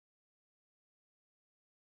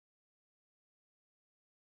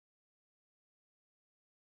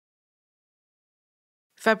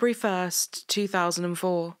February 1st,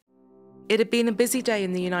 2004. It had been a busy day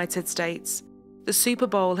in the United States. The Super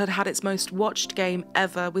Bowl had had its most watched game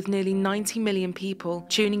ever, with nearly 90 million people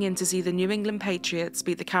tuning in to see the New England Patriots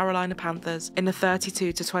beat the Carolina Panthers in a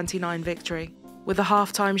 32-29 victory. With a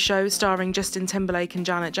halftime show starring Justin Timberlake and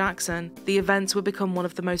Janet Jackson, the events would become one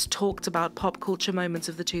of the most talked about pop culture moments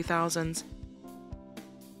of the 2000s.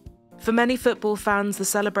 For many football fans, the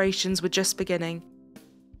celebrations were just beginning.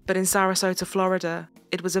 But in Sarasota, Florida,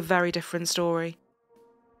 it was a very different story.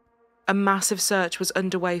 A massive search was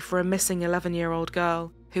underway for a missing 11-year-old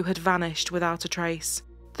girl who had vanished without a trace.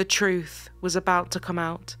 The truth was about to come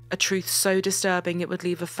out, a truth so disturbing it would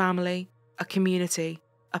leave a family, a community,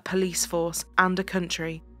 a police force, and a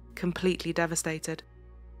country completely devastated.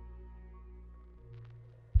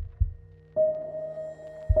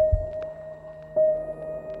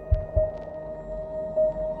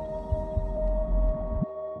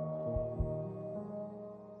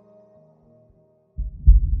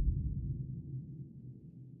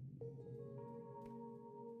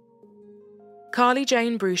 Carlie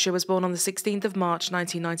Jane Brucia was born on the 16th of March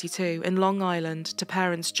 1992 in Long Island to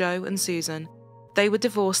parents Joe and Susan. They were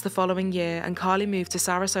divorced the following year and Carlie moved to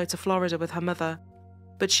Sarasota, Florida with her mother.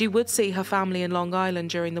 But she would see her family in Long Island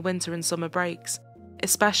during the winter and summer breaks,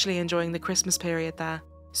 especially enjoying the Christmas period there.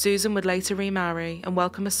 Susan would later remarry and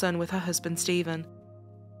welcome a son with her husband Stephen.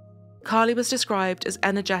 Carlie was described as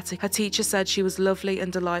energetic. Her teacher said she was lovely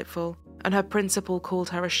and delightful, and her principal called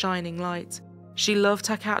her a shining light. She loved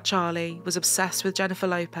her cat Charlie, was obsessed with Jennifer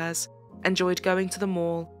Lopez, enjoyed going to the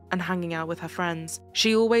mall and hanging out with her friends.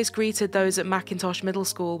 She always greeted those at McIntosh Middle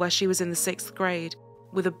School, where she was in the 6th grade,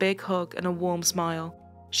 with a big hug and a warm smile.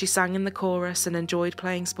 She sang in the chorus and enjoyed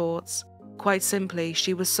playing sports. Quite simply,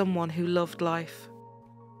 she was someone who loved life.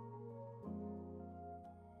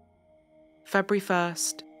 February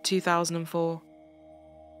 1st, 2004.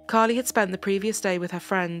 Carlie had spent the previous day with her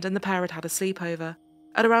friend and the pair had had a sleepover.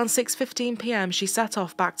 At around 6:15 p.m, she set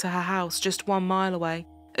off back to her house just 1 mile away,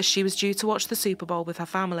 as she was due to watch the Super Bowl with her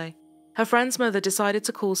family. Her friend's mother decided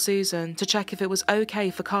to call Susan to check if it was okay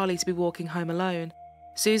for Carlie to be walking home alone.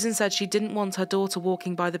 Susan said she didn't want her daughter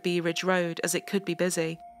walking by the Bee Ridge Road as it could be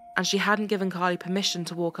busy, and she hadn't given Carlie permission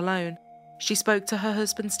to walk alone. She spoke to her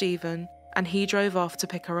husband Stephen, and he drove off to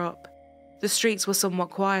pick her up. The streets were somewhat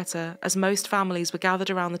quieter, as most families were gathered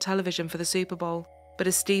around the television for the Super Bowl, but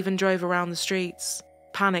as Stephen drove around the streets,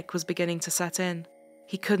 panic was beginning to set in.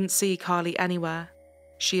 He couldn't see Carlie anywhere.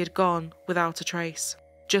 She had gone without a trace.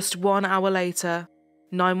 Just 1 hour later,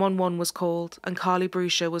 911 was called and Carlie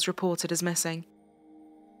Brucia was reported as missing.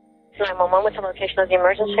 911, what's the location of the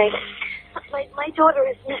emergency? My daughter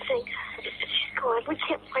is missing. She's gone. We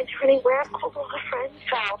can't find her anywhere. I've called all her friends.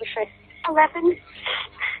 How old is she? 11.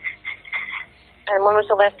 And when was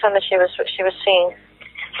the last time that she was seen?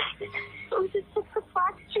 It was at 6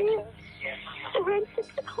 o'clock, Street. Around 6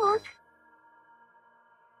 o'clock.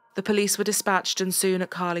 The police were dispatched and soon at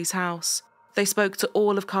Carlie's house. They spoke to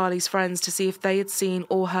all of Carlie's friends to see if they had seen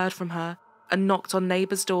or heard from her, and knocked on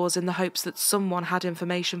neighbours' doors in the hopes that someone had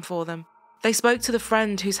information for them. They spoke to the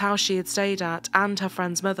friend whose house she had stayed at and her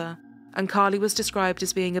friend's mother, and Carlie was described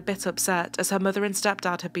as being a bit upset as her mother and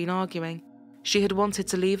stepdad had been arguing. She had wanted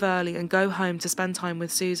to leave early and go home to spend time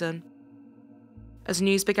with Susan. As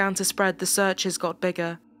news began to spread, the searches got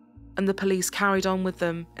bigger, and the police carried on with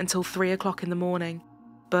them until 3 o'clock in the morning,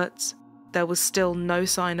 but there was still no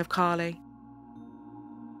sign of Carlie.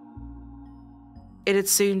 It had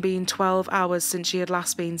soon been 12 hours since she had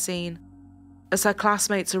last been seen. As her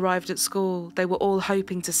classmates arrived at school, they were all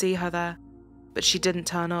hoping to see her there, but she didn't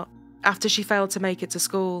turn up. After she failed to make it to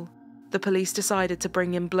school, the police decided to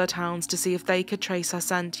bring in bloodhounds to see if they could trace her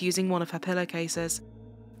scent using one of her pillowcases.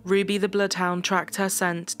 Ruby the bloodhound tracked her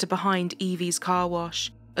scent to behind Evie's car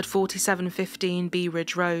wash at 4715 Bee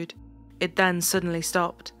Ridge Road. It then suddenly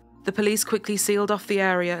stopped. The police quickly sealed off the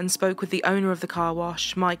area and spoke with the owner of the car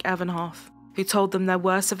wash, Mike Evanhoff, who told them there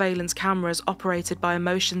were surveillance cameras operated by a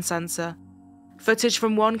motion sensor. Footage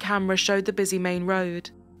from one camera showed the busy main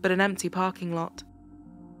road, but an empty parking lot.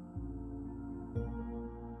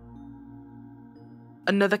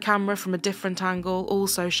 Another camera from a different angle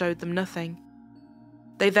also showed them nothing.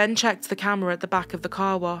 They then checked the camera at the back of the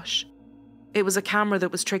car wash. It was a camera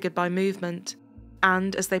that was triggered by movement,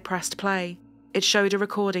 and as they pressed play, it showed a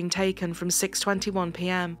recording taken from 6:21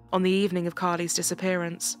 p.m. on the evening of Carlie's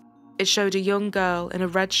disappearance. It showed a young girl in a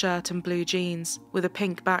red shirt and blue jeans with a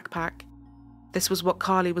pink backpack. This was what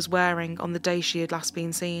Carlie was wearing on the day she had last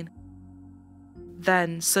been seen.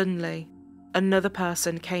 Then, suddenly, another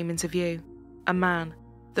person came into view. A man.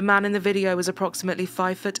 The man in the video was approximately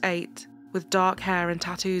 5'8", with dark hair and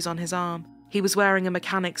tattoos on his arm. He was wearing a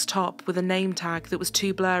mechanic's top with a name tag that was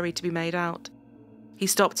too blurry to be made out. He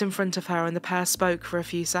stopped in front of her and the pair spoke for a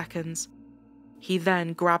few seconds. He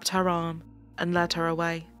then grabbed her arm and led her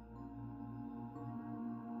away.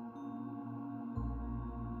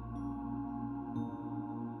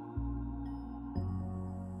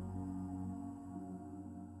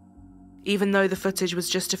 Even though the footage was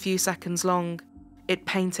just a few seconds long, it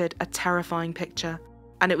painted a terrifying picture,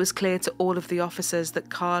 and it was clear to all of the officers that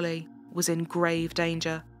Carlie was in grave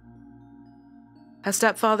danger. Her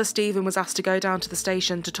stepfather Stephen was asked to go down to the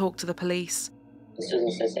station to talk to the police.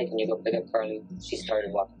 Susan says, "Hey, can you go pick up Carlie?" She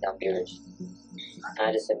started walking down Beers. And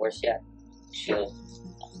I just said, "Where's she at?" She goes,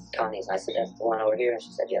 "Connie's." I said, "That's the one over here." And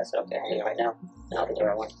she said, "Yeah." I said, "Okay, I'm here right now." And out the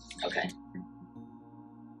door I went. Okay.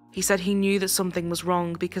 He said he knew that something was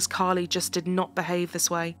wrong because Carlie just did not behave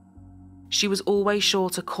this way. She was always sure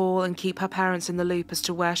to call and keep her parents in the loop as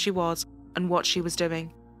to where she was and what she was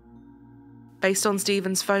doing. Based on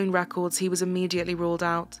Stephen's phone records, he was immediately ruled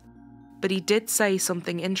out. But he did say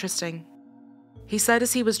something interesting. He said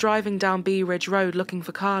as he was driving down Bee Ridge Road looking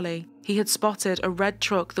for Carlie, he had spotted a red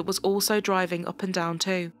truck that was also driving up and down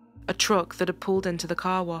too, a truck that had pulled into the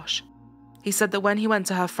car wash. He said that when he went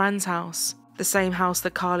to her friend's house, the same house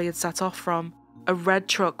that Carlie had set off from, a red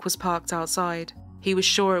truck was parked outside. He was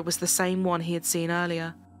sure it was the same one he had seen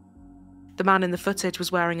earlier. The man in the footage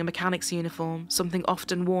was wearing a mechanic's uniform, something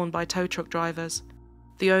often worn by tow truck drivers.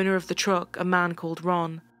 The owner of the truck, a man called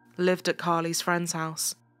Ron, lived at Carlie's friend's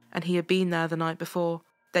house, and he had been there the night before.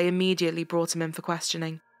 They immediately brought him in for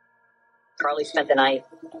questioning. Carlie spent the night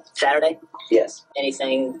Saturday? Yes.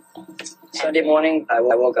 Anything? Sunday morning, I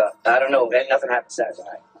woke up. I don't know, nothing happened Saturday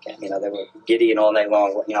night. Okay. You know, they were giddy and all night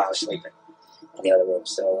long. You know, I was sleeping in the other room.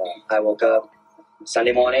 So I woke up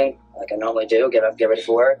Sunday morning, like I normally do, get up, get ready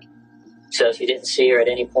for work. So if you didn't see her at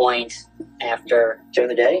any point after... During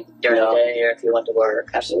the day? During the day, or if you went to work?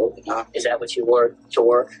 Absolutely not. Is that what you wore to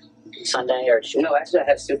work Sunday? Or No, actually I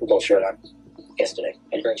had a Super Bowl shirt on yesterday.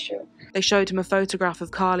 A great shirt. They showed him a photograph of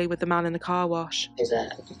Carlie with the man in the car wash. Is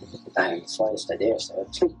that? I haven't the slightest idea, so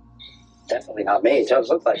definitely not me. It does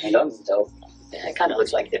look like me, doesn't it, though? Yeah, it kind of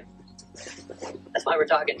looks like you. That's why we're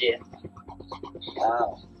talking to you.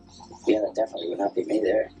 Wow. Yeah, that definitely would not be me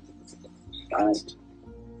there. To be honest.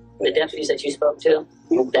 The deputies that you spoke to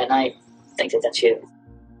that night think that that's you.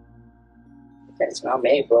 Okay, it's not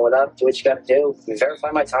me. Blow it up. Do what you got to do. You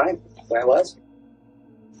verify my time, where I was.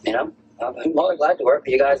 You know, I'm more glad to work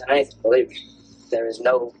with you guys than anything. Believe me. There is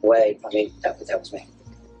no way. I mean, that was me.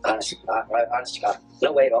 Honest to God.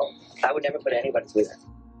 No way at all. I would never put anybody through that.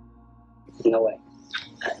 No way.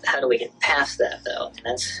 How do we get past that, though?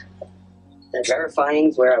 That's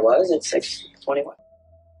verifying where I was at 6:21.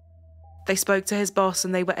 They spoke to his boss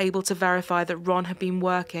and they were able to verify that Ron had been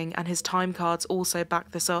working, and his time cards also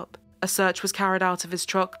backed this up. A search was carried out of his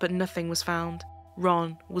truck, but nothing was found.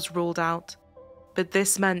 Ron was ruled out. But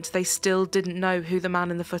this meant they still didn't know who the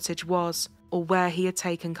man in the footage was or where he had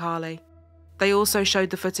taken Carlie. They also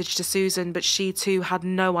showed the footage to Susan, but she too had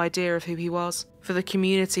no idea of who he was. For the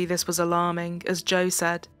community, this was alarming. As Joe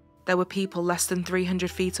said, there were people less than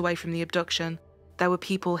 300 feet away from the abduction. There were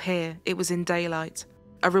people here. It was in daylight.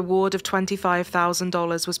 A reward of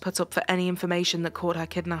 $25,000 was put up for any information that caught her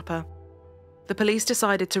kidnapper. The police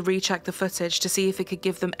decided to recheck the footage to see if it could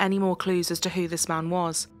give them any more clues as to who this man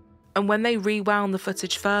was. And when they rewound the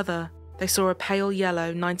footage further, they saw a pale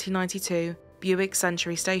yellow 1992 Buick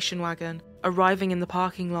Century station wagon arriving in the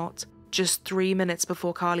parking lot just 3 minutes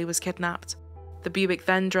before Carlie was kidnapped. The Buick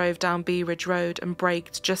then drove down Bee Ridge Road and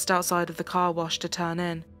braked just outside of the car wash to turn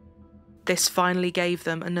in. This finally gave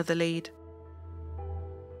them another lead.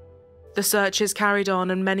 The searches carried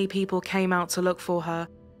on and many people came out to look for her.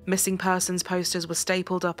 Missing persons posters were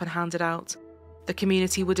stapled up and handed out. The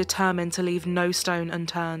community were determined to leave no stone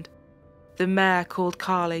unturned. The mayor called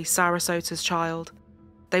Carlie Sarasota's child.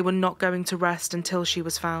 They were not going to rest until she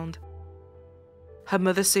was found. Her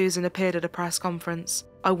mother Susan appeared at a press conference.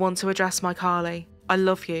 "I want to address my Carlie. I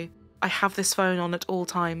love you. I have this phone on at all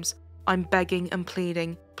times. I'm begging and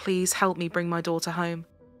pleading. Please help me bring my daughter home."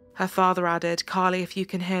 Her father added, "Carlie, if you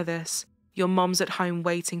can hear this, your mom's at home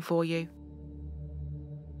waiting for you."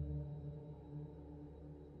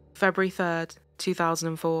 February 3rd,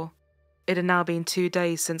 2004. It had now been 2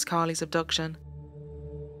 days since Carlie's abduction.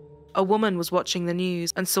 A woman was watching the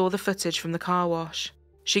news and saw the footage from the car wash.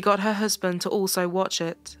 She got her husband to also watch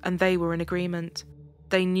it, and they were in agreement.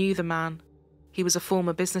 They knew the man. He was a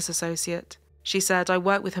former business associate. She said, "I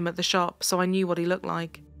worked with him at the shop, so I knew what he looked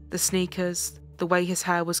like. The sneakers, the way his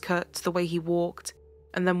hair was cut, the way he walked.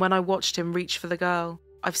 And then when I watched him reach for the girl,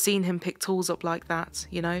 I've seen him pick tools up like that,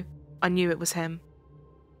 you know? I knew it was him."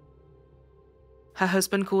 Her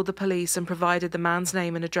husband called the police and provided the man's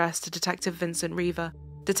name and address to Detective Vincent Reaver.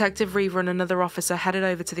 Detective Reaver and another officer headed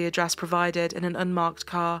over to the address provided in an unmarked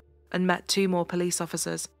car and met 2 more police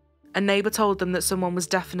officers. A neighbour told them that someone was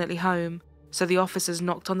definitely home, so the officers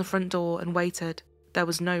knocked on the front door and waited. There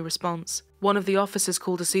was no response. One of the officers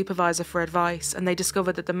called a supervisor for advice, and they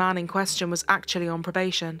discovered that the man in question was actually on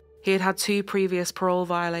probation. He had had 2 previous parole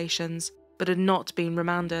violations, but had not been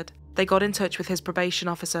remanded. They got in touch with his probation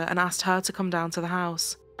officer and asked her to come down to the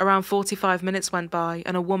house. Around 45 minutes went by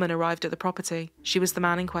and a woman arrived at the property. She was the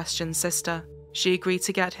man in question's sister. She agreed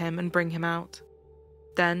to get him and bring him out.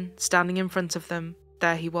 Then, standing in front of them,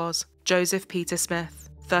 there he was, Joseph Peter Smith,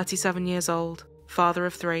 37 years old, father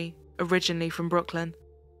of 3, originally from Brooklyn.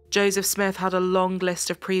 Joseph Smith had a long list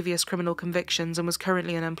of previous criminal convictions and was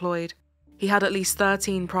currently unemployed. He had at least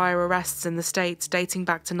 13 prior arrests in the state dating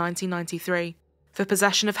back to 1993. For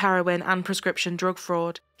possession of heroin and prescription drug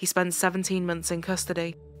fraud, he spent 17 months in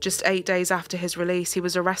custody. Just 8 days after his release, he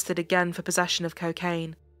was arrested again for possession of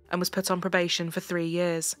cocaine and was put on probation for 3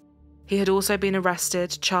 years. He had also been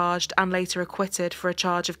arrested, charged, and later acquitted for a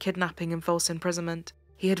charge of kidnapping and false imprisonment.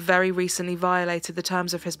 He had very recently violated the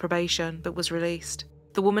terms of his probation, but was released.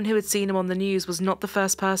 The woman who had seen him on the news was not the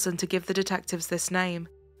first person to give the detectives this name.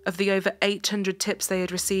 Of the over 800 tips they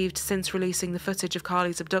had received since releasing the footage of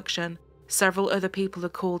Carlie's abduction, several other people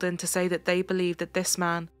had called in to say that they believed that this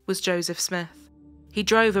man was Joseph Smith. He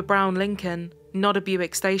drove a brown Lincoln, not a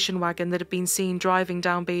Buick station wagon that had been seen driving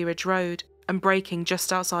down Bee Ridge Road and braking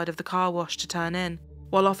just outside of the car wash to turn in.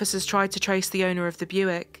 While officers tried to trace the owner of the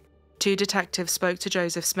Buick, 2 detectives spoke to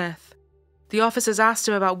Joseph Smith. The officers asked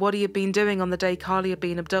him about what he had been doing on the day Carlie had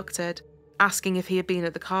been abducted, asking if he had been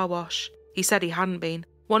at the car wash. He said he hadn't been.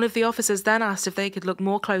 One of the officers then asked if they could look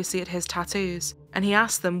more closely at his tattoos, and he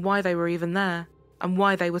asked them why they were even there, and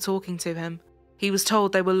why they were talking to him. He was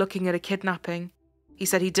told they were looking at a kidnapping. He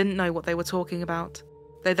said he didn't know what they were talking about.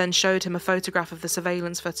 They then showed him a photograph of the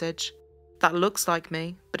surveillance footage. "That looks like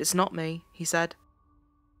me, but it's not me," he said.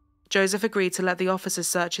 Joseph agreed to let the officers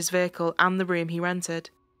search his vehicle and the room he rented.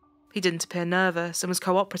 He didn't appear nervous and was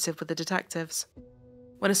cooperative with the detectives.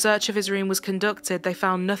 When a search of his room was conducted, they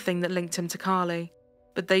found nothing that linked him to Carlie,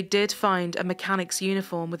 but they did find a mechanic's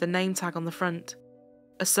uniform with a name tag on the front.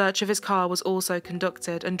 A search of his car was also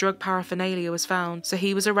conducted and drug paraphernalia was found, so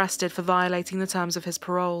he was arrested for violating the terms of his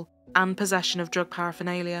parole and possession of drug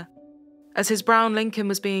paraphernalia. As his brown Lincoln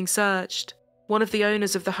was being searched, one of the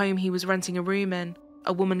owners of the home he was renting a room in,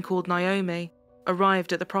 a woman called Naomi,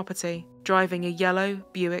 arrived at the property, driving a yellow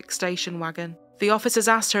Buick station wagon. The officers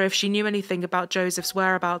asked her if she knew anything about Joseph's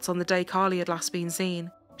whereabouts on the day Carlie had last been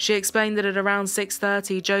seen. She explained that at around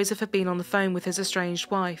 6:30, Joseph had been on the phone with his estranged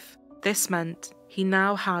wife. This meant he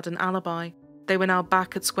now had an alibi. They were now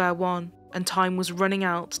back at square one, and time was running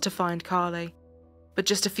out to find Carlie. But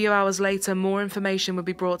just a few hours later, more information would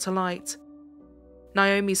be brought to light.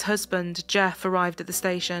 Naomi's husband, Jeff, arrived at the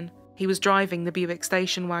station. He was driving the Buick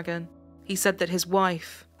station wagon. He said that his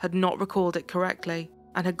wife had not recalled it correctly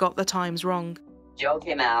and had got the times wrong. Joe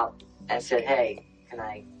came out and said, "Hey, can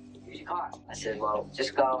I use your car?" I said, "Well,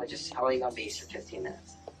 just go and just, how are you going to be for 15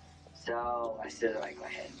 minutes? So I said, "All right, go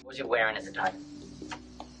ahead." What was you wearing at the time?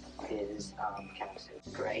 His camera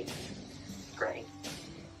suit. Gray.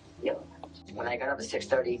 Yellow. When I got up at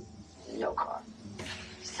 6:30, no car.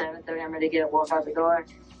 7:30, I'm ready to walk out the door.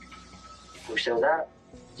 Who shows up?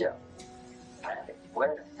 Joe.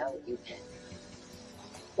 Where the hell have you been?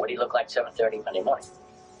 What do you look like 7:30 Monday morning?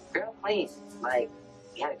 Real clean. Like,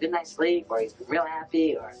 he had a good night's sleep, or he's real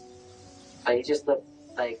happy, or... But he just looked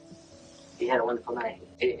like he had a wonderful night.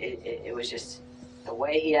 It was just... The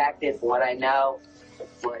way he acted, from what I know,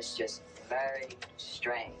 was just very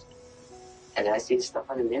strange. And I see this stuff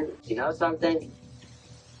on the news. You know something?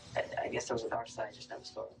 I guess there was a dark side just never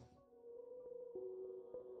saw.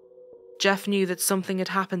 Jeff knew that something had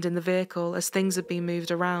happened in the vehicle as things had been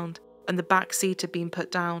moved around and the back seat had been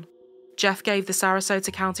put down. Jeff gave the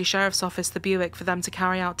Sarasota County Sheriff's Office the Buick for them to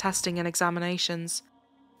carry out testing and examinations.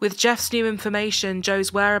 With Jeff's new information,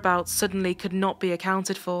 Joe's whereabouts suddenly could not be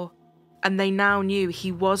accounted for, and they now knew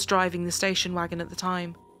he was driving the station wagon at the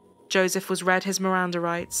time. Joseph was read his Miranda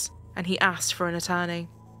rights, and he asked for an attorney.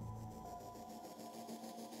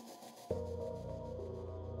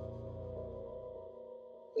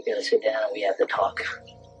 We gotta sit down and we have to talk.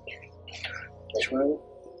 This room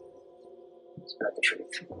is not the truth.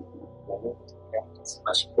 It's the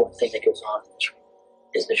most important thing that goes on in this room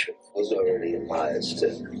is the truth. I was already advised to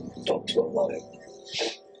talk to a lawyer.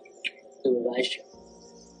 Who advised you?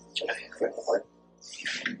 Okay, correct.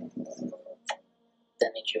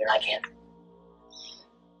 That means you and I can't.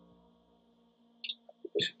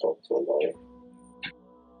 We should talk to a lawyer.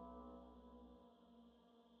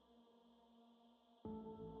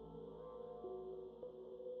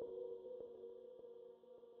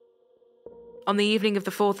 On the evening of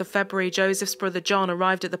the 4th of February, Joseph's brother John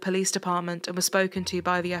arrived at the police department and was spoken to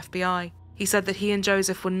by the FBI. He said that he and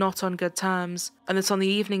Joseph were not on good terms, and that on the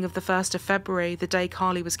evening of the 1st of February, the day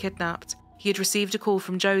Carlie was kidnapped, he had received a call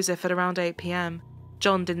from Joseph at around 8 p.m.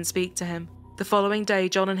 John didn't speak to him. The following day,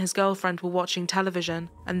 John and his girlfriend were watching television,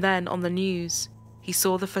 and then, on the news, he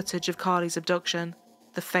saw the footage of Carlie's abduction.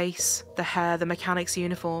 The face, the hair, the mechanic's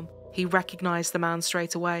uniform. He recognised the man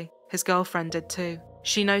straight away. His girlfriend did too.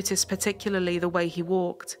 She noticed particularly the way he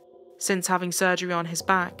walked. Since having surgery on his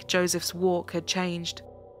back, Joseph's walk had changed.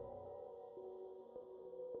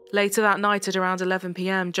 Later that night at around 11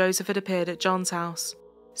 p.m, Joseph had appeared at John's house,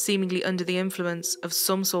 seemingly under the influence of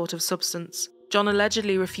some sort of substance. John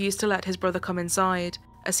allegedly refused to let his brother come inside,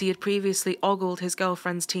 as he had previously ogled his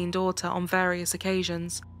girlfriend's teen daughter on various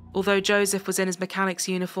occasions. Although Joseph was in his mechanic's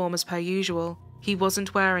uniform as per usual, he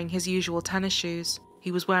wasn't wearing his usual tennis shoes.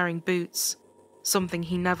 He was wearing boots, something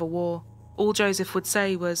he never wore. All Joseph would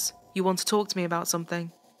say was, "You want to talk to me about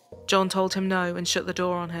something?" John told him no and shut the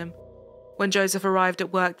door on him. When Joseph arrived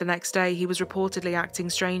at work the next day, he was reportedly acting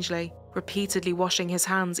strangely, repeatedly washing his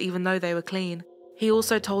hands even though they were clean. He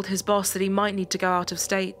also told his boss that he might need to go out of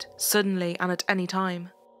state, suddenly and at any time.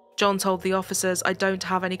 John told the officers, "I don't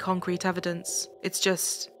have any concrete evidence. It's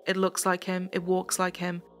just, it looks like him, it walks like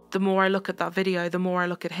him. The more I look at that video, the more I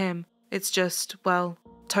look at him. It's just, well,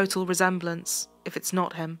 total resemblance, if it's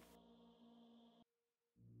not him."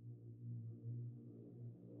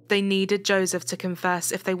 They needed Joseph to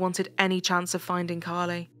confess if they wanted any chance of finding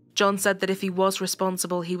Carlie. John said that if he was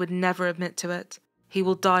responsible, he would never admit to it. He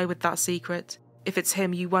will die with that secret. If it's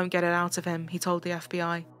him, you won't get it out of him, he told the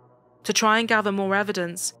FBI. To try and gather more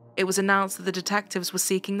evidence, it was announced that the detectives were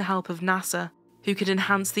seeking the help of NASA, who could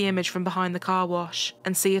enhance the image from behind the car wash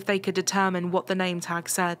and see if they could determine what the name tag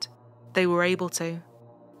said. They were able to.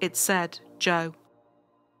 It said Joe.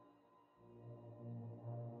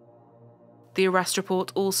 The arrest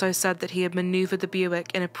report also said that he had manoeuvred the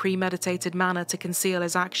Buick in a premeditated manner to conceal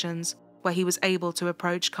his actions, where he was able to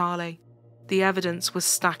approach Carlie. The evidence was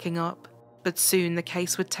stacking up, but soon the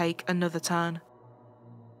case would take another turn.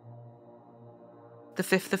 The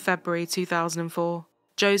 5th of February 2004.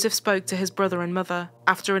 Joseph spoke to his brother and mother.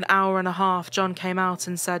 After an hour and a half, John came out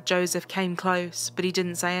and said Joseph came close, but he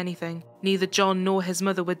didn't say anything. Neither John nor his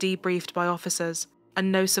mother were debriefed by officers,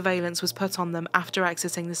 and no surveillance was put on them after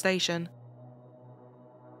exiting the station.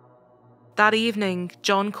 That evening,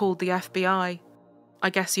 John called the FBI. "I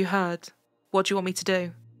guess you heard. What do you want me to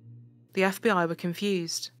do?" The FBI were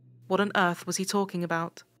confused. What on earth was he talking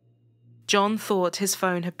about? John thought his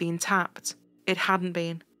phone had been tapped. It hadn't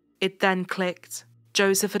been. It then clicked.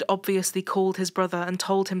 Joseph had obviously called his brother and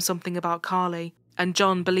told him something about Carlie, and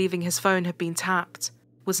John, believing his phone had been tapped,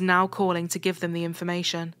 was now calling to give them the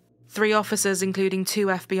information. 3 officers, including 2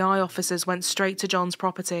 FBI officers, went straight to John's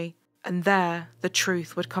property, and there the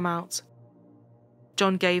truth would come out.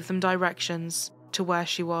 John gave them directions to where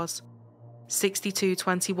she was.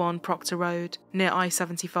 6221 Proctor Road, near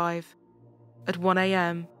I-75. At 1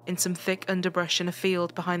 a.m, in some thick underbrush in a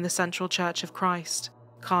field behind the Central Church of Christ,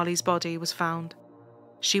 Carlie's body was found.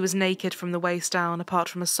 She was naked from the waist down, apart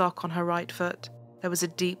from a sock on her right foot. There was a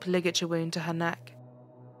deep ligature wound to her neck.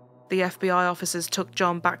 The FBI officers took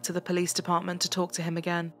John back to the police department to talk to him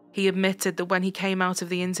again. He admitted that when he came out of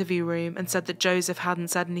the interview room and said that Joseph hadn't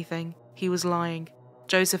said anything, he was lying.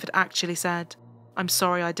 Joseph had actually said, "I'm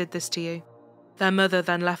sorry I did this to you." Their mother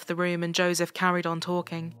then left the room and Joseph carried on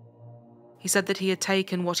talking. He said that he had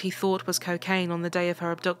taken what he thought was cocaine on the day of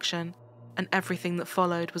her abduction, and everything that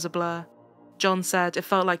followed was a blur. John said it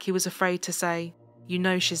felt like he was afraid to say, "You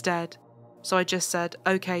know she's dead." So I just said,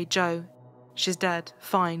 "Okay, Joe, she's dead.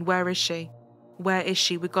 Fine, where is she? Where is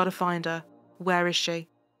she? We've got to find her. Where is she?"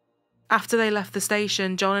 After they left the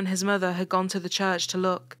station, John and his mother had gone to the church to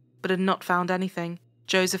look, but had not found anything.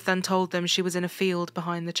 Joseph then told them she was in a field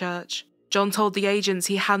behind the church. John told the agents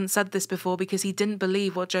he hadn't said this before because he didn't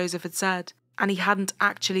believe what Joseph had said, and he hadn't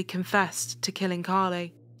actually confessed to killing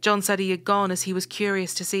Carlie. John said he had gone as he was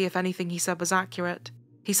curious to see if anything he said was accurate.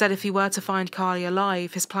 He said if he were to find Carlie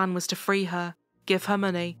alive, his plan was to free her, give her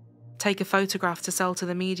money, take a photograph to sell to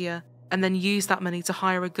the media, and then use that money to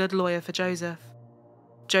hire a good lawyer for Joseph.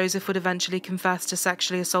 Joseph would eventually confess to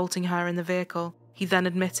sexually assaulting her in the vehicle. He then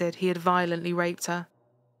admitted he had violently raped her.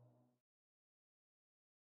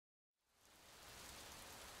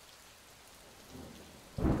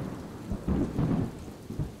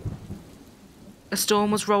 A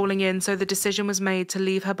storm was rolling in, so the decision was made to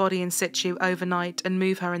leave her body in situ overnight and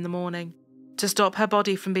move her in the morning. To stop her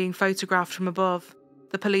body from being photographed from above,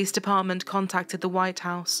 the police department contacted the White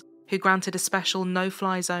House, who granted a special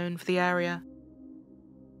no-fly zone for the area.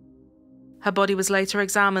 Her body was later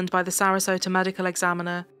examined by the Sarasota medical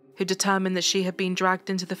examiner, who determined that she had been dragged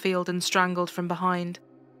into the field and strangled from behind,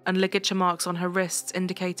 and ligature marks on her wrists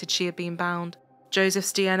indicated she had been bound.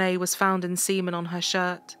 Joseph's DNA was found in semen on her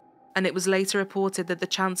shirt, and it was later reported that the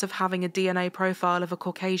chance of having a DNA profile of a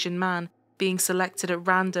Caucasian man being selected at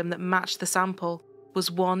random that matched the sample was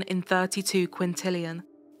 1 in 32 quintillion.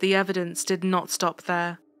 The evidence did not stop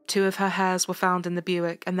there. 2 of her hairs were found in the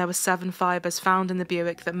Buick, and there were 7 fibres found in the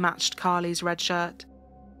Buick that matched Carlie's red shirt.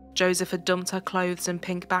 Joseph had dumped her clothes and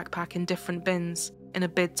pink backpack in different bins in a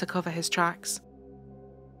bid to cover his tracks.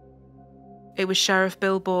 It was Sheriff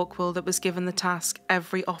Bill Borkwell that was given the task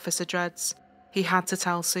every officer dreads. He had to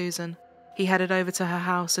tell Susan. He headed over to her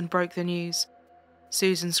house and broke the news.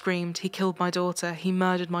 Susan screamed, "He killed my daughter, he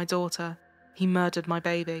murdered my daughter, he murdered my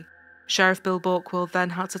baby." Sheriff Bill Borkwell then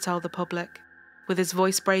had to tell the public. With his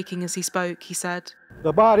voice breaking as he spoke, he said,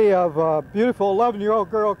 "The body of a beautiful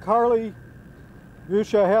 11-year-old girl, Carlie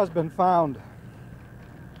Brucia, has been found.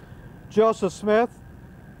 Joseph Smith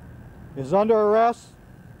is under arrest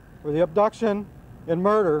for the abduction and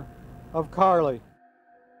murder of Carlie."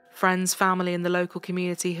 Friends, family, and the local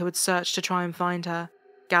community who had searched to try and find her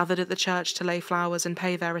gathered at the church to lay flowers and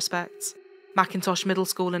pay their respects. McIntosh Middle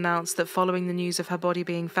School announced that following the news of her body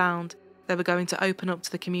being found, they were going to open up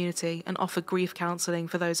to the community and offer grief counselling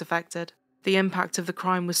for those affected. The impact of the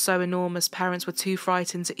crime was so enormous, parents were too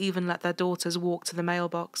frightened to even let their daughters walk to the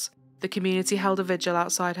mailbox. The community held a vigil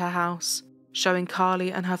outside her house, showing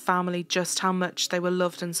Carlie and her family just how much they were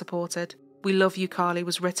loved and supported. "We love you, Carlie"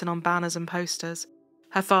 was written on banners and posters.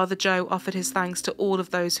 Her father, Joe, offered his thanks to all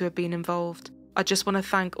of those who had been involved. "I just want to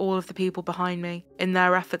thank all of the people behind me in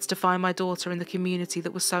their efforts to find my daughter and the community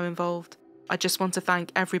that was so involved. I just want to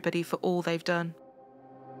thank everybody for all they've done."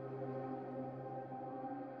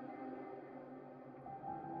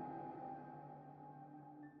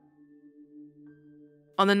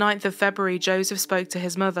 On the 9th of February, Joseph spoke to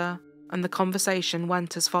his mother, and the conversation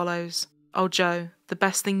went as follows. "Oh, Joe, the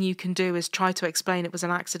best thing you can do is try to explain it was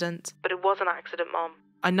an accident." "But it was an accident, Mom."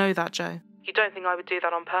 "I know that, Joe." "You don't think I would do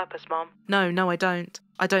that on purpose, Mom?" No, I don't.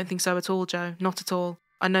 I don't think so at all, Joe, not at all.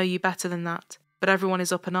 I know you better than that. But everyone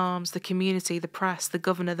is up in arms, the community, the press, the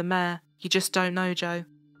governor, the mayor. You just don't know, Joe."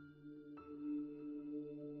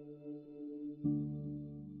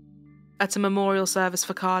 At a memorial service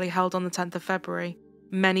for Carlie held on the 10th of February,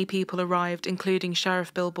 many people arrived, including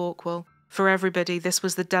Sheriff Bill Borkwell. For everybody, this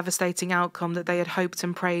was the devastating outcome that they had hoped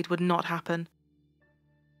and prayed would not happen.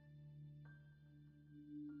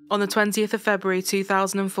 On the 20th of February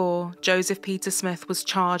 2004, Joseph Peter Smith was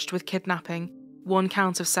charged with kidnapping, 1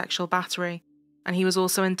 count of sexual battery, and he was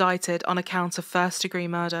also indicted on a count of first-degree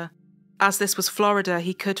murder. As this was Florida,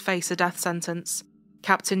 he could face a death sentence.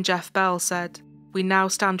 Captain Jeff Bell said, "We now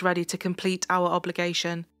stand ready to complete our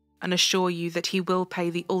obligation and assure you that he will pay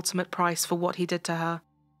the ultimate price for what he did to her."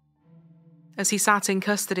 As he sat in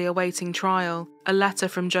custody awaiting trial, a letter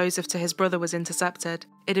from Joseph to his brother was intercepted.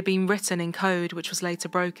 It had been written in code, which was later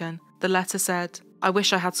broken. The letter said, "I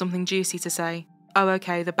wish I had something juicy to say. Oh,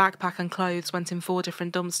 okay, the backpack and clothes went in 4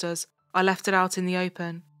 different dumpsters. I left it out in the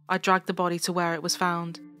open. I dragged the body to where it was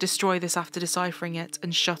found. Destroy this after deciphering it,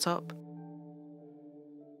 and shut up."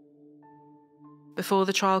 Before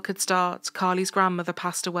the trial could start, Carlie's grandmother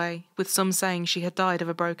passed away, with some saying she had died of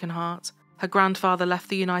a broken heart. Her grandfather left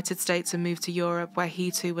the United States and moved to Europe, where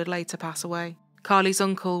he too would later pass away. Carlie's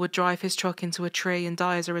uncle would drive his truck into a tree and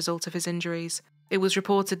die as a result of his injuries. It was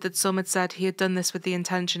reported that some had said he had done this with the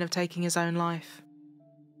intention of taking his own life.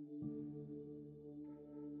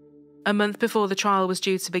 A month before the trial was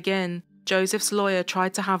due to begin, Joseph's lawyer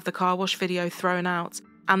tried to have the car wash video thrown out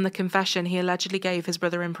and the confession he allegedly gave his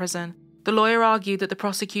brother in prison. The lawyer argued that the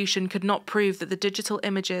prosecution could not prove that the digital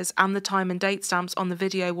images and the time and date stamps on the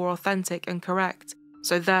video were authentic and correct,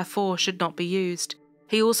 so therefore should not be used.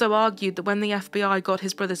 He also argued that when the FBI got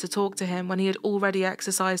his brother to talk to him when he had already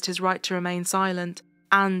exercised his right to remain silent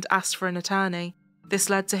and asked for an attorney, this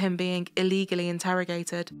led to him being illegally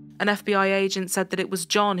interrogated. An FBI agent said that it was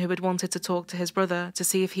John who had wanted to talk to his brother to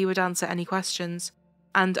see if he would answer any questions,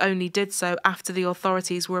 and only did so after the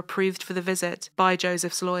authorities were approved for the visit by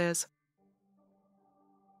Joseph's lawyers.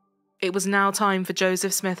 It was now time for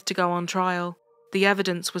Joseph Smith to go on trial. The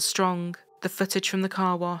evidence was strong. The footage from the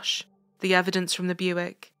car wash, the evidence from the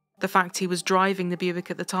Buick, the fact he was driving the Buick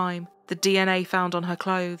at the time, the DNA found on her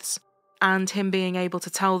clothes, and him being able to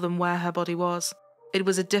tell them where her body was. It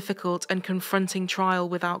was a difficult and confronting trial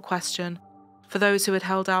without question. For those who had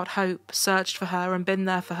held out hope, searched for her and been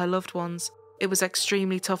there for her loved ones, it was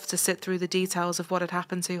extremely tough to sit through the details of what had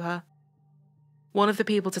happened to her. One of the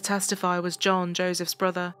people to testify was John, Joseph's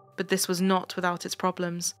brother, but this was not without its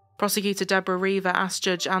problems. Prosecutor Deborah Reaver asked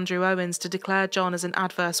Judge Andrew Owens to declare John as an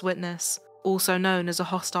adverse witness, also known as a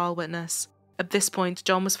hostile witness. At this point,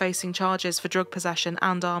 John was facing charges for drug possession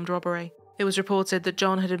and armed robbery. It was reported that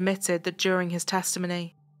John had admitted that during his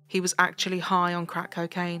testimony, he was actually high on crack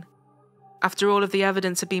cocaine. After all of the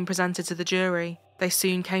evidence had been presented to the jury, they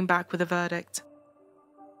soon came back with a verdict.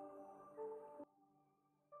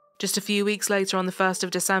 Just a few weeks later, on the 1st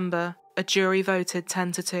of December, a jury voted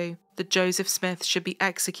 10-2 that Joseph Smith should be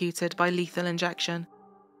executed by lethal injection.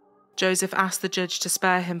 Joseph asked the judge to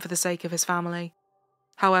spare him for the sake of his family.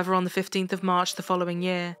 However, on the 15th of March the following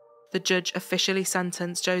year, the judge officially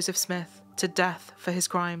sentenced Joseph Smith to death for his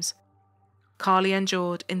crimes. Carlie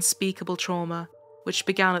endured unspeakable trauma, which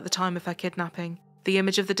began at the time of her kidnapping. The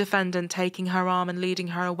image of the defendant taking her arm and leading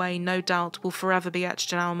her away no doubt will forever be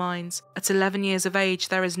etched in our minds. At 11 years of age,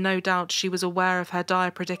 there is no doubt she was aware of her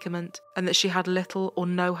dire predicament and that she had little or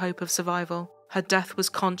no hope of survival. Her death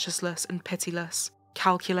was conscienceless and pitiless,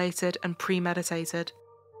 calculated and premeditated.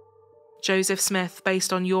 Joseph Smith,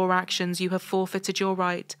 based on your actions, you have forfeited your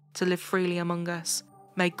right to live freely among us.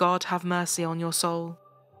 May God have mercy on your soul.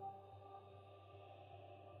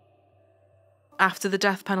 After the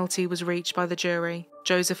death penalty was reached by the jury,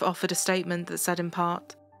 Joseph offered a statement that said in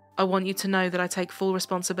part, "I want you to know that I take full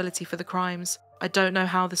responsibility for the crimes. I don't know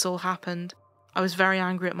how this all happened. I was very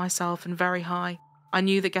angry at myself and very high. I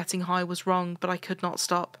knew that getting high was wrong, but I could not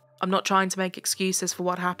stop. I'm not trying to make excuses for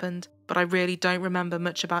what happened, but I really don't remember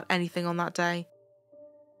much about anything on that day."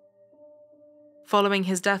 Following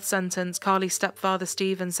his death sentence, Carlie's stepfather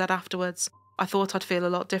Stephen said afterwards, "I thought I'd feel a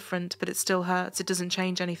lot different, but it still hurts. It doesn't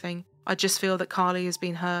change anything. I just feel that Carlie has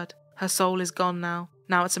been heard. Her soul is gone now.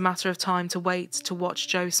 Now it's a matter of time to wait to watch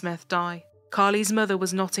Joe Smith die." Carlie's mother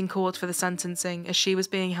was not in court for the sentencing, as she was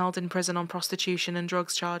being held in prison on prostitution and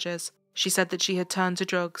drugs charges. She said that she had turned to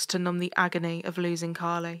drugs to numb the agony of losing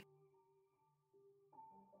Carlie.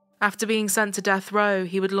 After being sent to death row,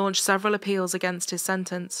 he would launch several appeals against his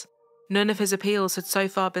sentence. None of his appeals had so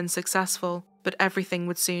far been successful, but everything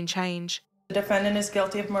would soon change. The defendant is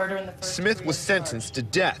guilty of murder in the first Smith was sentenced to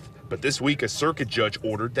death, but this week a circuit judge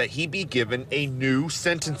ordered that he be given a new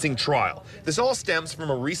sentencing trial. This all stems from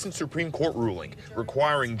a recent Supreme Court ruling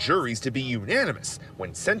requiring juries to be unanimous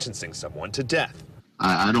when sentencing someone to death.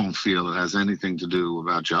 I don't feel it has anything to do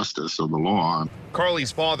about justice or the law.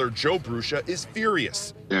 Carlie's father, Joe Brucia, is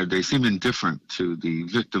furious. They seem indifferent to the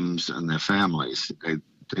victims and their families. They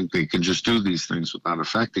think they can just do these things without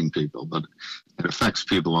affecting people, but it affects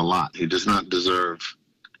people a lot. He does not deserve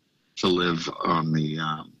to live on the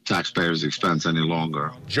taxpayers' expense any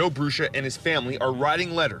longer. Joe Brucia and his family are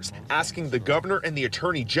writing letters asking the governor and the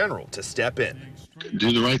attorney general to step in.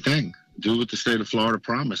 Do the right thing. Do what the state of Florida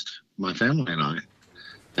promised my family and I,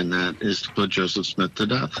 and that is to put Joseph Smith to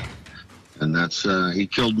death. And that's, he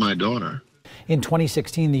killed my daughter. In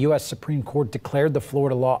 2016, the U.S. Supreme Court declared the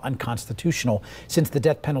Florida law unconstitutional since the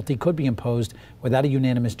death penalty could be imposed without a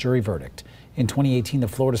unanimous jury verdict. In 2018, the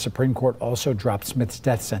Florida Supreme Court also dropped Smith's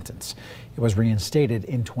death sentence. It was reinstated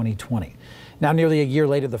in 2020. Now, nearly a year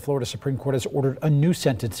later, the Florida Supreme Court has ordered a new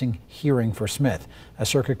sentencing hearing for Smith. A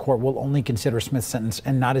circuit court will only consider Smith's sentence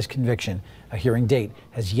and not his conviction. A hearing date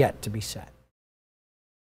has yet to be set.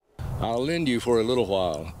 "I'll lend you for a little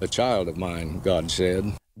while, a child of mine," God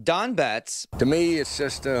said. Don Betts. To me, it's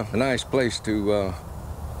just a nice place to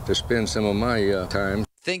spend some of my time.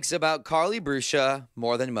 Thinks about Carlie Brucia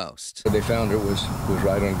more than most. They found her was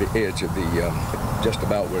right on the edge of the, just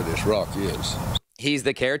about where this rock is. He's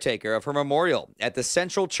the caretaker of her memorial at the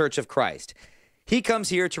Central Church of Christ. He comes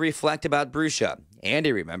here to reflect about Brucia, and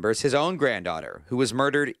he remembers his own granddaughter, who was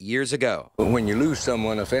murdered years ago. When you lose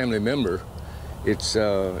someone, a family member, it's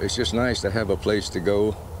just nice to have a place to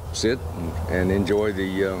go sit and enjoy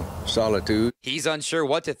the solitude. He's unsure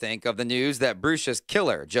what to think of the news that Brucia's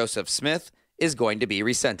killer, Joseph Smith, is going to be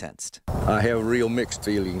resentenced. I have real mixed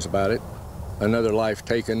feelings about it. Another life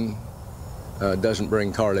taken doesn't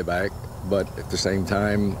bring Carlie back, but at the same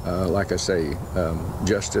time, like I say,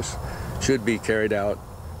 justice should be carried out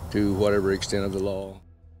to whatever extent of the law.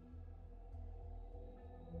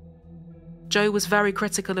 Joe was very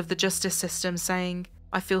critical of the justice system, saying,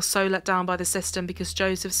 "I feel so let down by the system because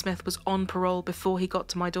Joseph Smith was on parole before he got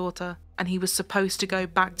to my daughter, and he was supposed to go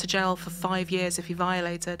back to jail for 5 years if he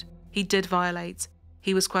violated. He did violate.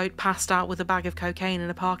 He was, quote, passed out with a bag of cocaine in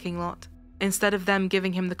a parking lot. Instead of them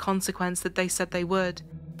giving him the consequence that they said they would,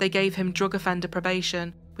 they gave him drug offender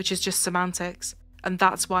probation, which is just semantics, and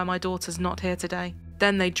that's why my daughter's not here today."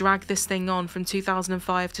 Then they dragged this thing on from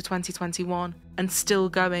 2005 to 2021, and still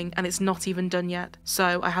going, and it's not even done yet.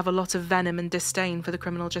 So I have a lot of venom and disdain for the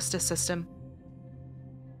criminal justice system.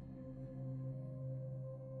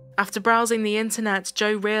 After browsing the internet,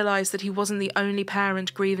 Joe realised that he wasn't the only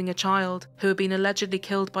parent grieving a child who had been allegedly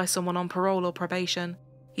killed by someone on parole or probation.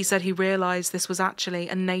 He said he realised this was actually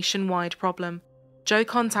a nationwide problem. Joe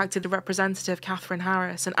contacted the representative Catherine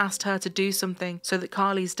Harris and asked her to do something so that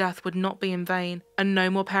Carlie's death would not be in vain and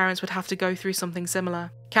no more parents would have to go through something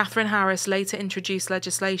similar. Catherine Harris later introduced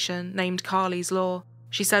legislation named Carlie's Law.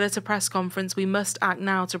 She said at a press conference, "We must act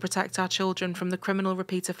now to protect our children from the criminal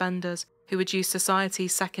repeat offenders who would use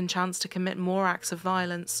society's second chance to commit more acts of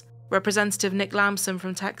violence." Representative Nick Lamson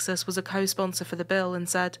from Texas was a co-sponsor for the bill and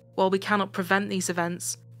said, "While we cannot prevent these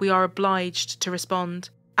events, we are obliged to respond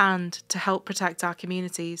and to help protect our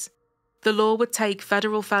communities." The law would take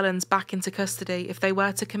federal felons back into custody if they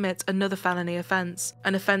were to commit another felony offence,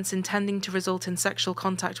 an offence intending to result in sexual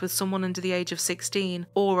contact with someone under the age of 16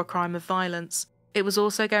 or a crime of violence. It was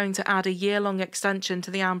also going to add a year-long extension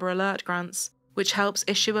to the Amber Alert grants, which helps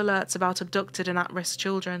issue alerts about abducted and at-risk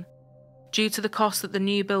children. Due to the cost that the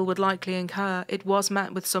new bill would likely incur, it was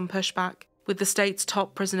met with some pushback, with the state's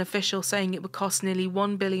top prison official saying it would cost nearly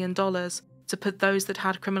 $1 billion to put those that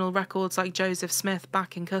had criminal records like Joseph Smith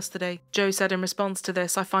back in custody. Joe said in response to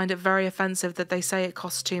this, "I find it very offensive that they say it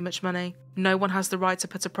costs too much money. No one has the right to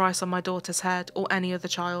put a price on my daughter's head or any other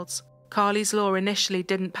child's." Carlie's Law initially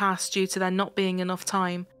didn't pass due to there not being enough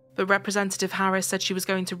time, but Representative Harris said she was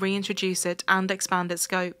going to reintroduce it and expand its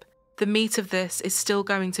scope. The meat of this is still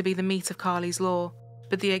going to be the meat of Carlie's Law,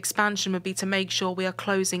 but the expansion would be to make sure we are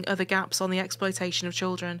closing other gaps on the exploitation of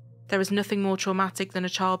children. There is nothing more traumatic than a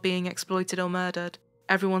child being exploited or murdered.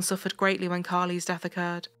 Everyone suffered greatly when Carlie's death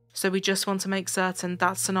occurred, so we just want to make certain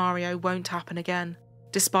that scenario won't happen again.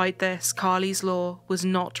 Despite this, Carlie's Law was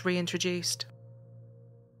not reintroduced.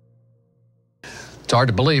 It's hard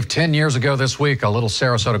to believe 10 years ago this week, a little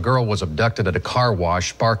Sarasota girl was abducted at a car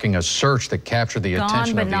wash, sparking a search that captured the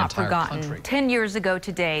attention of the entire country. 10 years ago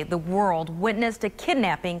today, the world witnessed a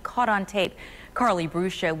kidnapping caught on tape. Carlie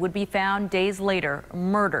Brucia would be found days later,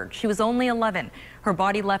 murdered. She was only 11. Her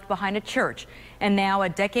body left behind a church. And now, a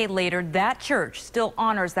decade later, that church still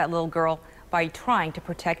honors that little girl by trying to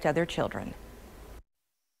protect other children.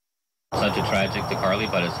 Such a tragic to Carlie,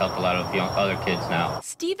 but it's helped a lot of other kids now.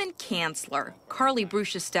 Stephen Kanzler, Carlie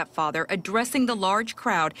Brucia's stepfather, addressing the large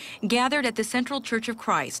crowd gathered at the Central Church of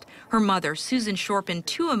Christ. Her mother, Susan Shorpen,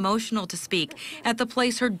 too emotional to speak, at the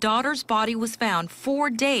place her daughter's body was found 4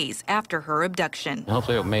 days after her abduction.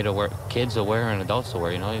 Hopefully it made kids aware and adults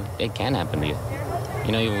aware, it can happen to you.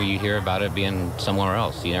 You hear about it being somewhere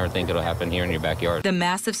else. You never think it'll happen here in your backyard. The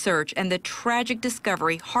massive search and the tragic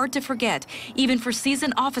discovery hard to forget, even for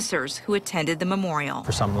seasoned officers who attended the memorial.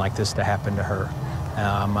 For something like this to happen to her,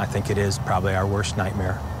 I think it is probably our worst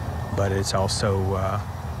nightmare, but it's also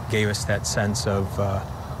gave us that sense of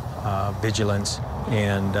vigilance,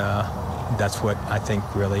 and that's what I think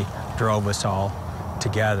really drove us all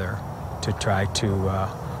together to try to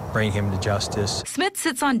bring him to justice. Smith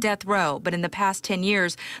sits on death row, but in the past 10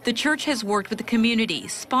 years, the church has worked with the community,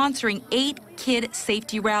 sponsoring 8 kid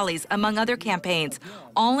safety rallies, among other campaigns,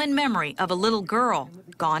 all in memory of a little girl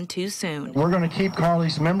gone too soon. We're going to keep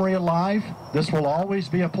Carlie's memory alive. This will always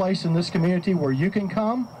be a place in this community where you can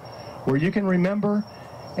come, where you can remember,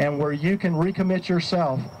 and where you can recommit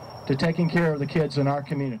yourself to taking care of the kids in our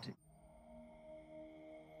community.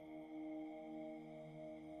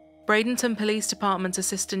 Bradenton Police Department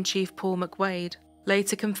Assistant Chief Paul McWade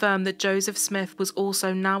later confirmed that Joseph Smith was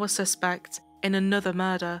also now a suspect in another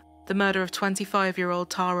murder, the murder of 25-year-old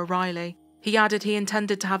Tara Riley. He added he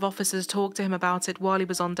intended to have officers talk to him about it while he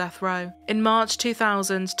was on death row. In March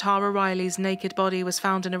 2000, Tara Riley's naked body was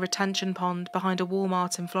found in a retention pond behind a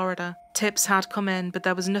Walmart in Florida. Tips had come in, but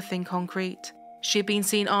there was nothing concrete. She had been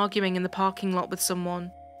seen arguing in the parking lot with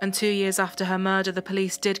someone, and 2 years after her murder, the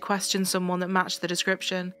police did question someone that matched the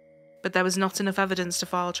description, but there was not enough evidence to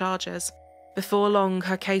file charges. Before long,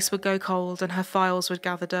 her case would go cold and her files would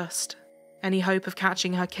gather dust, any hope of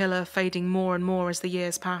catching her killer fading more and more as the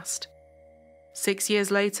years passed. 6 years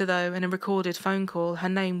later, though, in a recorded phone call, her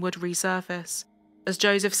name would resurface. As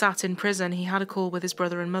Joseph sat in prison, he had a call with his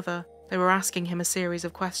brother and mother. They were asking him a series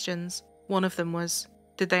of questions. One of them was,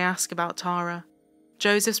 did they ask about Tara?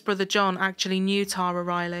 Joseph's brother John actually knew Tara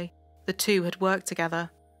Riley. The two had worked together.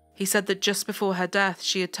 He said that just before her death,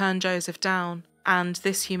 she had turned Joseph down, and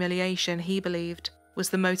this humiliation, he believed, was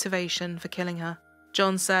the motivation for killing her.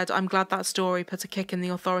 John said, "I'm glad that story put a kick in the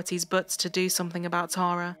authorities' butts to do something about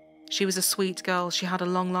Tara. She was a sweet girl, she had a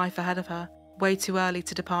long life ahead of her, way too early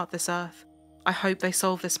to depart this earth. I hope they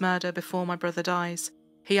solve this murder before my brother dies."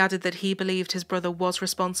 He added that he believed his brother was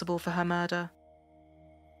responsible for her murder.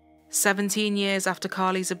 17 years after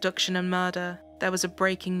Carlie's abduction and murder, there was a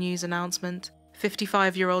breaking news announcement.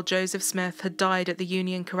 55-year-old Joseph Smith had died at the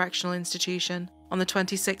Union Correctional Institution on the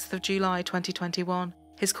 26th of July 2021.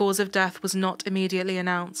 His cause of death was not immediately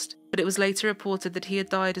announced, but it was later reported that he had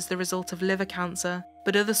died as the result of liver cancer,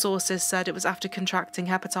 but other sources said it was after contracting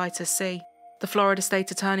hepatitis C. The Florida State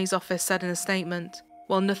Attorney's Office said in a statement,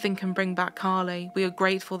 "While nothing can bring back Carlie, we are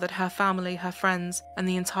grateful that her family, her friends, and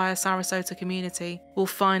the entire Sarasota community will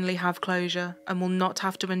finally have closure and will not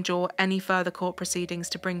have to endure any further court proceedings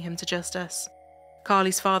to bring him to justice."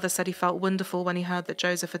 Carlie's father said he felt wonderful when he heard that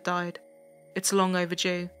Joseph had died. "It's long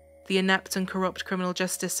overdue. The inept and corrupt criminal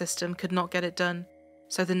justice system could not get it done,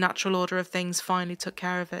 so the natural order of things finally took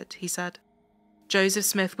care of it," he said. Joseph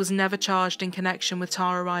Smith was never charged in connection with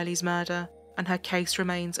Tara Riley's murder, and her case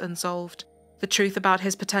remains unsolved. The truth about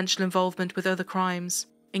his potential involvement with other crimes,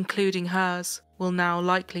 including hers, will now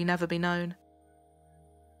likely never be known.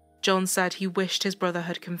 John said he wished his brother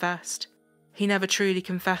had confessed. He never truly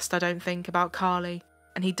confessed, I don't think, about Carlie,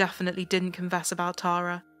 and he definitely didn't confess about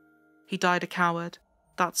Tara. He died a coward,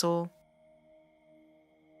 that's all.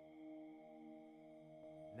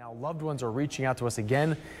 Now, loved ones are reaching out to us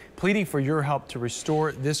again, pleading for your help to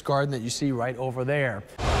restore this garden that you see right over there.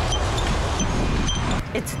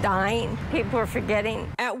 It's dying. People are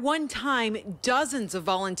forgetting. At one time, dozens of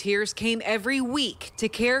volunteers came every week to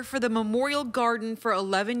care for the memorial garden for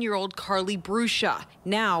 11-year-old Carlie Brucia.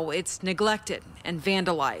 Now it's neglected and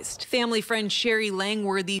vandalized. Family friend Sherry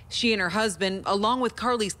Langworthy, she and her husband, along with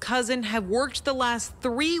Carlie's cousin, have worked the last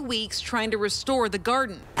 3 weeks trying to restore the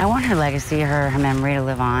garden. I want her legacy, her memory to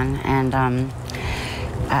live on, and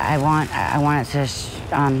I want it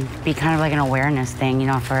to be kind of like an awareness thing, you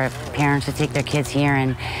know, for parents to take their kids here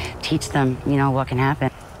and teach them, you know, what can happen.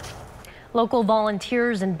 Local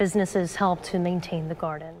volunteers and businesses help to maintain the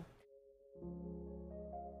garden.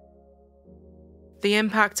 The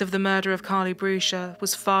impact of the murder of Carlie Brucia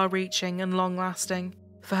was far-reaching and long-lasting.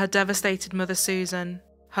 For her devastated mother, Susan,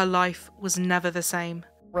 her life was never the same.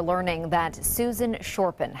 We're learning that Susan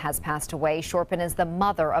Shorpen has passed away. Shorpen is the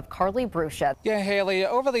mother of Carlie Brucia. Yeah, Haley,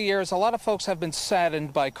 over the years, a lot of folks have been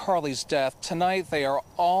saddened by Carlie's death. Tonight, they are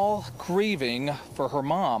all grieving for her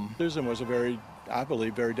mom. Susan was a I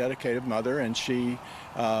believe, very dedicated mother, and she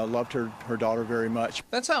loved her daughter very much.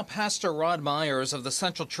 That's how Pastor Rod Myers of the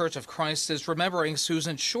Central Church of Christ is remembering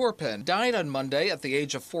Susan Shorpen. Died on Monday at the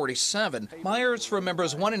age of 47. Myers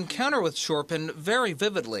remembers one encounter with Shorpen very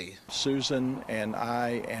vividly. Susan and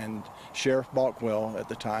I and Sheriff Balkwell at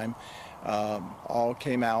the time all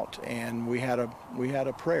came out, and we had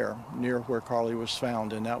a prayer near where Carlie was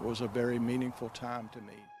found, and that was a very meaningful time to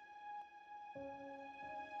me.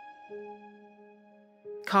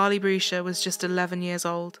 Carlie Brucia was just 11 years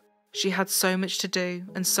old. She had so much to do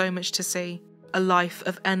and so much to see. A life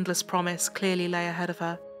of endless promise clearly lay ahead of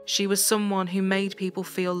her. She was someone who made people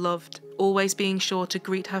feel loved, always being sure to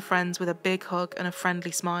greet her friends with a big hug and a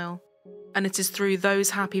friendly smile. And it is through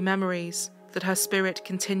those happy memories that her spirit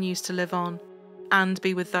continues to live on and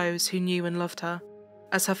be with those who knew and loved her.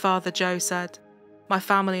 As her father Joe said, "My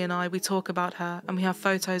family and I, we talk about her and we have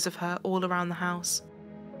photos of her all around the house.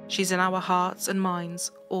 She's in our hearts and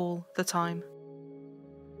minds all the time."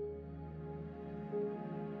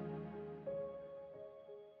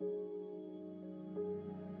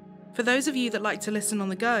 For those of you that like to listen on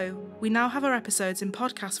the go, we now have our episodes in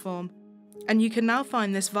podcast form, and you can now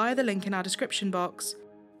find this via the link in our description box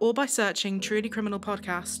or by searching Truly Criminal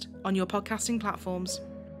Podcast on your podcasting platforms.